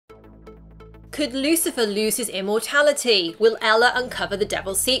Could Lucifer lose his immortality? Will Ella uncover the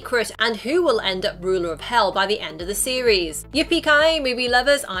devil's secret? And who will end up ruler of hell by the end of the series? Yippee-ki-yay, movie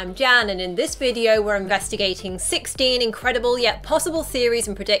lovers, I'm Jan, and in this video we're investigating 16 incredible yet possible theories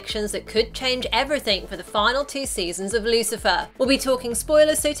and predictions that could change everything for the final 2 seasons of Lucifer. We'll be talking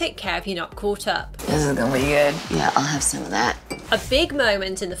spoilers, so take care if you're not caught up. This is gonna be good. Yeah, I'll have some of that. A big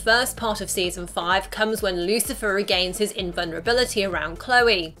moment in the first part of season 5 comes when Lucifer regains his invulnerability around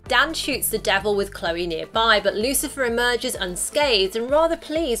Chloe. Dan shoots the devil with Chloe nearby, but Lucifer emerges unscathed and rather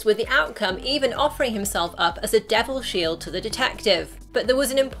pleased with the outcome, even offering himself up as a devil shield to the detective. But there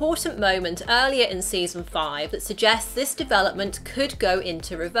was an important moment earlier in season 5 that suggests this development could go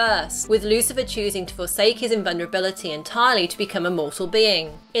into reverse, with Lucifer choosing to forsake his invulnerability entirely to become a mortal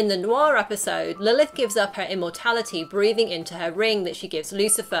being. In the Noir episode, Lilith gives up her immortality, breathing into her ring that she gives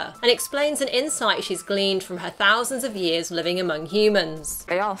Lucifer, and explains an insight she's gleaned from her thousands of years living among humans.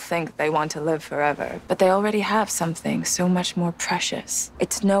 They all think they want to live forever, but they already have something so much more precious.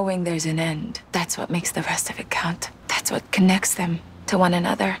 It's knowing there's an end. That's what makes the rest of it count. That's what connects them to one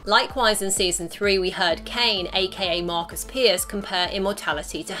another. Likewise, in season 3 we heard Cain, aka Marcus Pierce, compare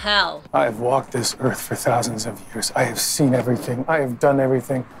immortality to hell. I have walked this earth for thousands of years. I have seen everything. I have done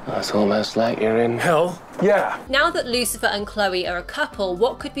everything. It's almost like you're in hell. Yeah. Now that Lucifer and Chloe are a couple,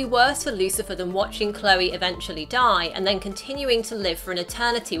 what could be worse for Lucifer than watching Chloe eventually die and then continuing to live for an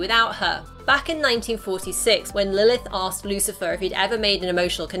eternity without her? Back in 1946, when Lilith asked Lucifer if he'd ever made an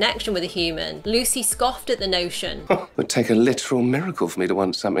emotional connection with a human, Lucy scoffed at the notion. It would take a literal miracle for me to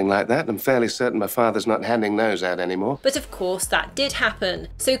want something like that. I'm fairly certain my father's not handing those out anymore. But of course that did happen.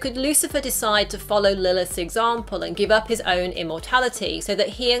 So could Lucifer decide to follow Lilith's example and give up his own immortality so that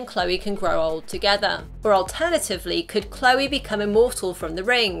he and Chloe can grow old together? Or alternatively, could Chloe become immortal from the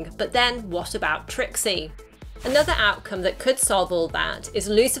ring? But then what about Trixie? Another outcome that could solve all that is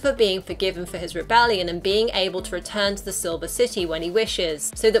Lucifer being forgiven for his rebellion and being able to return to the Silver City when he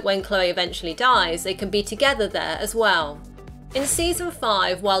wishes, so that when Chloe eventually dies, they can be together there as well. In season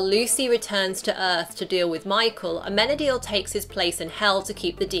 5, while Lucy returns to Earth to deal with Michael, Amenadiel takes his place in hell to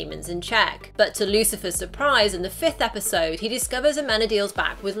keep the demons in check. But to Lucifer's surprise, in the 5th episode, he discovers Amenadiel's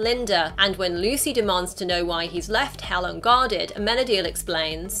back with Linda, and when Lucy demands to know why he's left hell unguarded, Amenadiel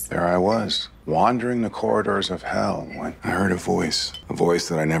explains, "There I was, wandering the corridors of hell, when I heard a voice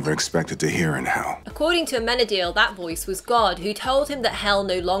that I never expected to hear in hell." According to Amenadiel, that voice was God, who told him that hell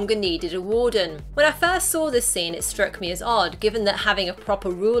no longer needed a warden. When I first saw this scene, it struck me as odd, given that having a proper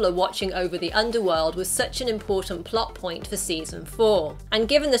ruler watching over the underworld was such an important plot point for season 4. And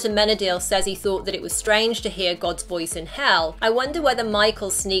given that Amenadiel says he thought that it was strange to hear God's voice in hell, I wonder whether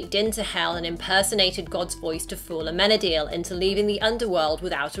Michael sneaked into hell and impersonated God's voice to fool Amenadiel into leaving the underworld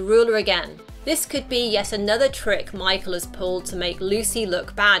without a ruler again. This could be yet another trick Michael has pulled to make Lucy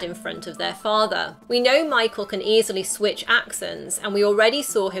look bad in front of their father. We know Michael can easily switch accents, and we already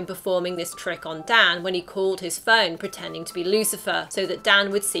saw him performing this trick on Dan when he called his phone pretending to be Lucifer, so that Dan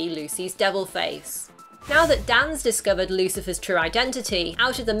would see Lucy's devil face. Now that Dan's discovered Lucifer's true identity,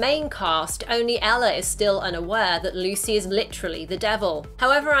 out of the main cast, only Ella is still unaware that Lucy is literally the devil.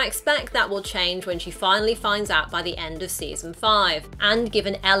 However, I expect that will change when she finally finds out by the end of season 5. And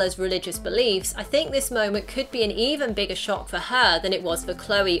given Ella's religious beliefs, I think this moment could be an even bigger shock for her than it was for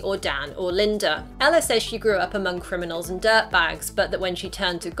Chloe or Dan or Linda. Ella says she grew up among criminals and dirtbags, but that when she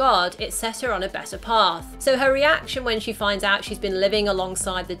turned to God, it set her on a better path. So her reaction when she finds out she's been living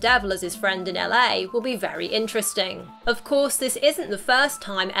alongside the devil as his friend in LA will be very interesting. Of course, this isn't the first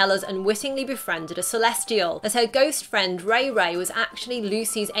time Ella's unwittingly befriended a celestial, as her ghost friend Ray Ray was actually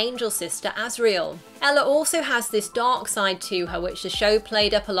Lucy's angel sister Azriel. Ella also has this dark side to her which the show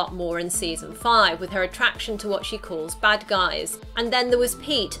played up a lot more in season 5, with her attraction to what she calls bad guys. And then there was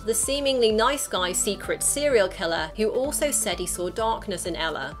Pete, the seemingly nice guy's secret serial killer, who also said he saw darkness in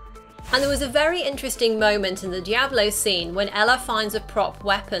Ella. And there was a very interesting moment in the Diablo scene when Ella finds a prop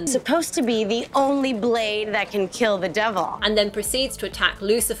weapon. It's supposed to be the only blade that can kill the devil. And then proceeds to attack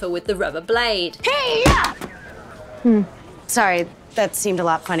Lucifer with the rubber blade. Hey, yeah! Sorry, that seemed a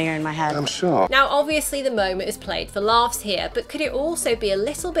lot funnier in my head. I'm sure. Now obviously the moment is played for laughs here, but could it also be a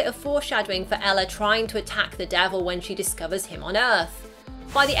little bit of foreshadowing for Ella trying to attack the devil when she discovers him on Earth?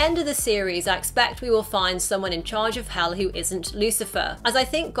 By the end of the series, I expect we will find someone in charge of hell who isn't Lucifer, as I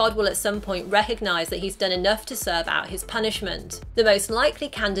think God will at some point recognise that he's done enough to serve out his punishment. The most likely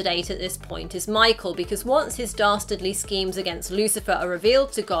candidate at this point is Michael, because once his dastardly schemes against Lucifer are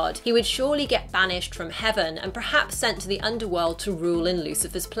revealed to God, he would surely get banished from heaven and perhaps sent to the underworld to rule in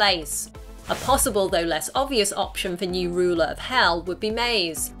Lucifer's place. A possible, though less obvious, option for new ruler of Hell would be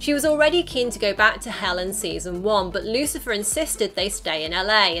Maze. She was already keen to go back to Hell in season 1, but Lucifer insisted they stay in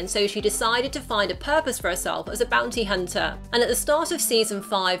LA, and so she decided to find a purpose for herself as a bounty hunter. And at the start of season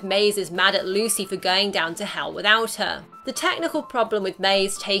 5, Maze is mad at Lucy for going down to Hell without her. The technical problem with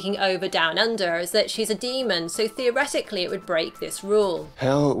Maze taking over Down Under is that she's a demon, so theoretically it would break this rule.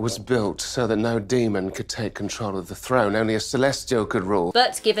 Hell was built so that no demon could take control of the throne, only a celestial could rule.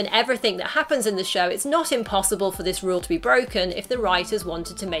 But given everything that happens in the show, it's not impossible for this rule to be broken if the writers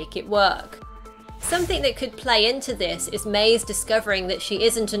wanted to make it work. Something that could play into this is Maze discovering that she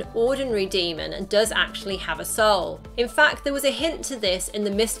isn't an ordinary demon and does actually have a soul. In fact, there was a hint to this in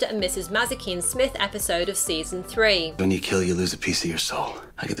the Mr. and Mrs. Mazikeen Smith episode of season 3. When you kill, you lose a piece of your soul.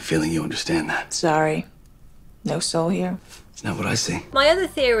 I get the feeling you understand that. Sorry. No soul here. It's not what I see. My other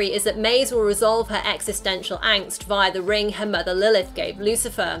theory is that Maze will resolve her existential angst via the ring her mother Lilith gave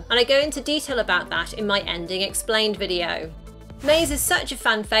Lucifer, and I go into detail about that in my Ending Explained video. Maze is such a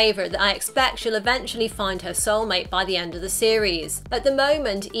fan favourite that I expect she'll eventually find her soulmate by the end of the series. At the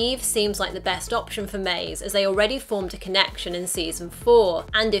moment, Eve seems like the best option for Maze, as they already formed a connection in season 4,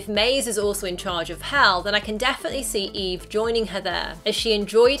 and if Maze is also in charge of Hell, then I can definitely see Eve joining her there, as she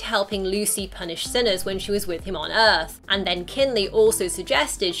enjoyed helping Lucy punish sinners when she was with him on Earth, and then Kinley also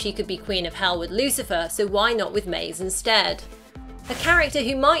suggested she could be Queen of Hell with Lucifer, so why not with Maze instead? A character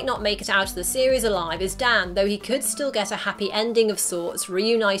who might not make it out of the series alive is Dan, though he could still get a happy ending of sorts,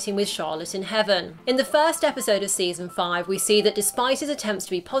 reuniting with Charlotte in heaven. In the first episode of season 5, we see that despite his attempts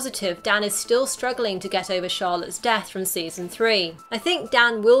to be positive, Dan is still struggling to get over Charlotte's death from season 3. I think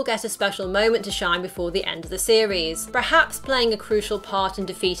Dan will get a special moment to shine before the end of the series, perhaps playing a crucial part in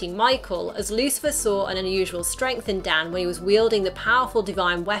defeating Michael, as Lucifer saw an unusual strength in Dan when he was wielding the powerful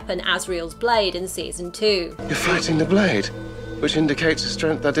divine weapon Azrael's blade in season 2. You're fighting the blade, which indicates a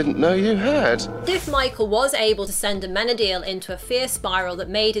strength I didn't know you had. If Michael was able to send Amenadiel into a fear spiral that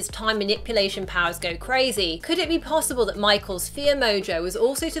made his time manipulation powers go crazy, could it be possible that Michael's fear mojo was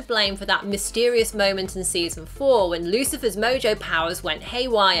also to blame for that mysterious moment in season 4 when Lucifer's mojo powers went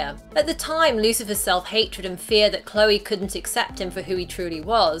haywire? At the time, Lucifer's self-hatred and fear that Chloe couldn't accept him for who he truly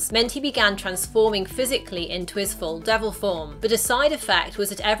was meant he began transforming physically into his full devil form. But a side effect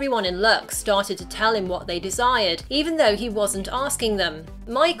was that everyone in Lux started to tell him what they desired, even though he wasn't asking them.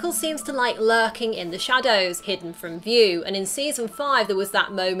 Michael seems to like lurking in the shadows, hidden from view, and in season 5 there was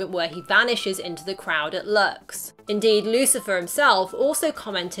that moment where he vanishes into the crowd at Lux. Indeed, Lucifer himself also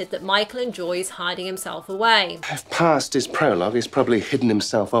commented that Michael enjoys hiding himself away. If past his prologue, he's probably hidden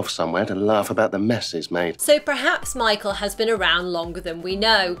himself off somewhere to laugh about the mess he's made. So perhaps Michael has been around longer than we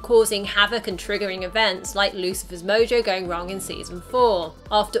know, causing havoc and triggering events like Lucifer's mojo going wrong in season 4.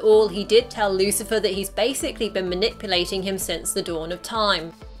 After all, he did tell Lucifer that he's basically been manipulating him since the dawn of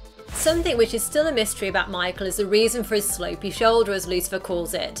time. Something which is still a mystery about Michael is the reason for his slopey shoulder, as Lucifer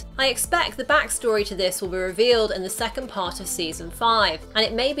calls it. I expect the backstory to this will be revealed in the second part of season 5, and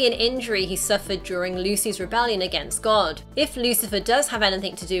it may be an injury he suffered during Lucy's rebellion against God. If Lucifer does have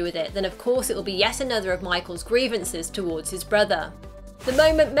anything to do with it, then of course it will be yet another of Michael's grievances towards his brother. The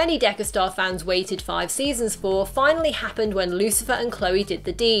moment many Decker Star fans waited 5 seasons for finally happened when Lucifer and Chloe did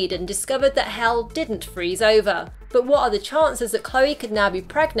the deed and discovered that Hell didn't freeze over. But what are the chances that Chloe could now be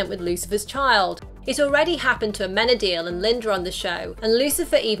pregnant with Lucifer's child? It already happened to Amenadiel and Linda on the show, and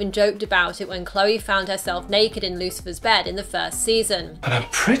Lucifer even joked about it when Chloe found herself naked in Lucifer's bed in the first season. But I'm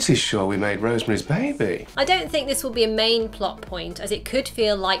pretty sure we made Rosemary's Baby. I don't think this will be a main plot point, as it could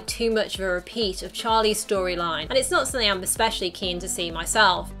feel like too much of a repeat of Charlie's storyline, and it's not something I'm especially keen to see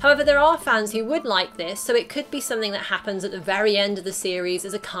myself. However, there are fans who would like this, so it could be something that happens at the very end of the series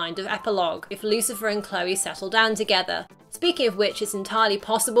as a kind of epilogue, if Lucifer and Chloe settle down together. Speaking of which, it's entirely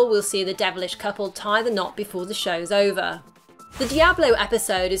possible we'll see the devilish couple tie the knot before the show's over. The Diablo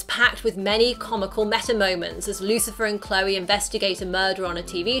episode is packed with many comical meta moments as Lucifer and Chloe investigate a murder on a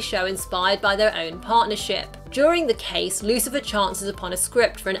TV show inspired by their own partnership. During the case, Lucifer chances upon a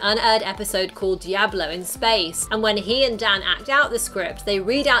script for an unaired episode called Diablo in Space, and when he and Dan act out the script, they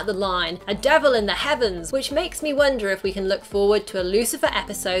read out the line, "A devil in the heavens," which makes me wonder if we can look forward to a Lucifer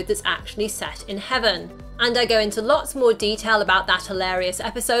episode that's actually set in heaven. And I go into lots more detail about that hilarious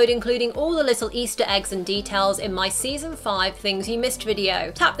episode, including all the little Easter eggs and details in my Season 5 Things You Missed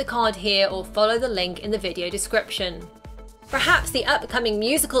video. Tap the card here or follow the link in the video description. Perhaps the upcoming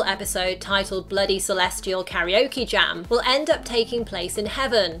musical episode titled Bloody Celestial Karaoke Jam will end up taking place in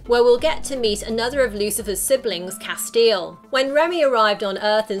heaven, where we'll get to meet another of Lucifer's siblings, Castiel. When Remy arrived on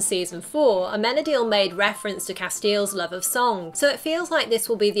Earth in season 4, Amenadiel made reference to Castiel's love of song, so it feels like this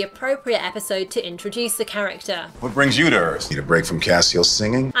will be the appropriate episode to introduce the character. What brings you to Earth? Need a break from Castiel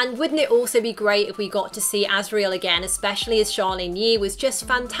singing? And wouldn't it also be great if we got to see Azrael again, especially as Charlene Yee was just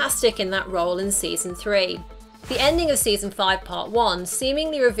fantastic in that role in season 3. The ending of season 5 part 1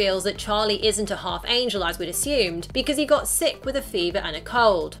 seemingly reveals that Charlie isn't a half angel as we'd assumed, because he got sick with a fever and a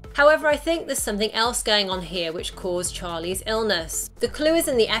cold. However, I think there's something else going on here which caused Charlie's illness. The clue is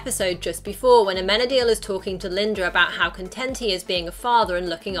in the episode just before, when Amenadiel is talking to Linda about how content he is being a father and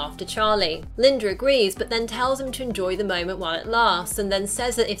looking after Charlie. Linda agrees, but then tells him to enjoy the moment while it lasts, and then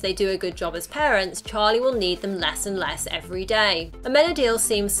says that if they do a good job as parents, Charlie will need them less and less every day. Amenadiel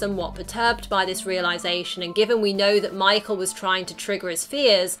seems somewhat perturbed by this realization, and given we know that Michael was trying to trigger his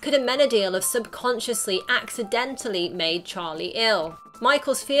fears, could Amenadiel have subconsciously accidentally made Charlie ill?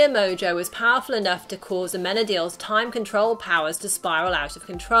 Michael's fear mojo was powerful enough to cause Amenadiel's time control powers to spiral out of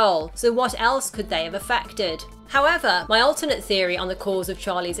control, so what else could they have affected? However, my alternate theory on the cause of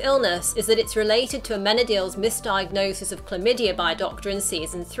Charlie's illness is that it's related to Amenadiel's misdiagnosis of chlamydia by a doctor in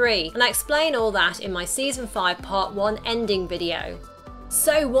season 3, and I explain all that in my season 5 part 1 ending video.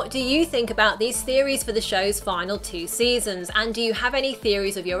 So what do you think about these theories for the show's final 2 seasons, and do you have any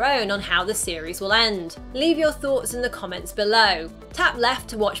theories of your own on how the series will end? Leave your thoughts in the comments below. Tap left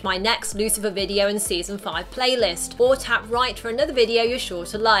to watch my next Lucifer video in season 5 playlist, or tap right for another video you're sure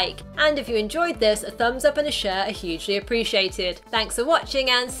to like. And if you enjoyed this, a thumbs up and a share are hugely appreciated. Thanks for watching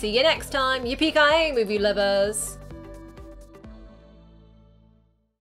and see you next time. Yippee-ki-yay, movie lovers!